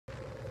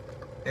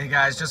Hey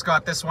guys, just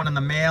got this one in the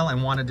mail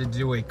and wanted to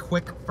do a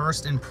quick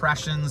first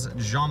impressions.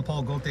 Jean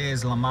Paul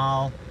Gaultier's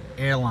Male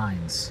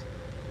Airlines.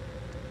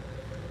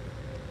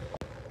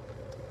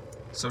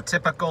 So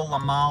typical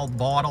Male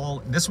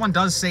bottle. This one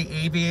does say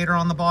Aviator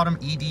on the bottom,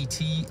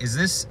 EDT. Is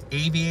this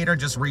Aviator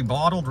just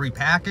rebottled,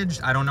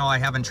 repackaged? I don't know, I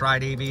haven't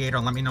tried Aviator.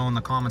 Let me know in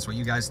the comments what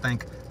you guys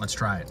think. Let's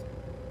try it.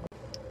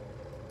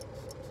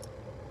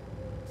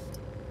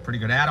 Pretty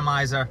good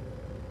atomizer.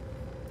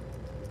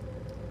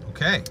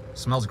 Okay,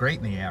 smells great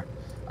in the air.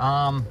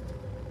 I'm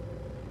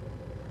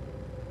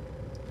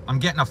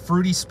getting a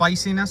fruity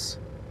spiciness.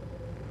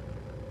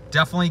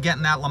 Definitely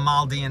getting that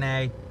Male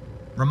DNA.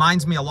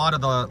 Reminds me a lot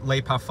of the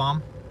Le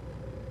Parfum.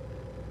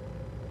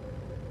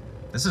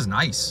 This is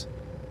nice.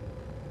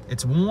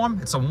 It's warm.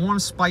 It's a warm,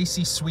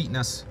 spicy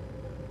sweetness.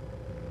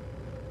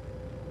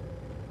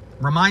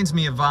 Reminds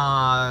me of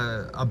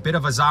a bit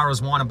of a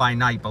Zara's Wanna by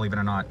Night, believe it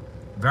or not.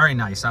 Very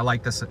nice. I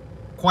like this.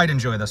 Quite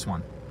enjoy this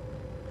one.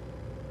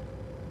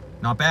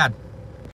 Not bad.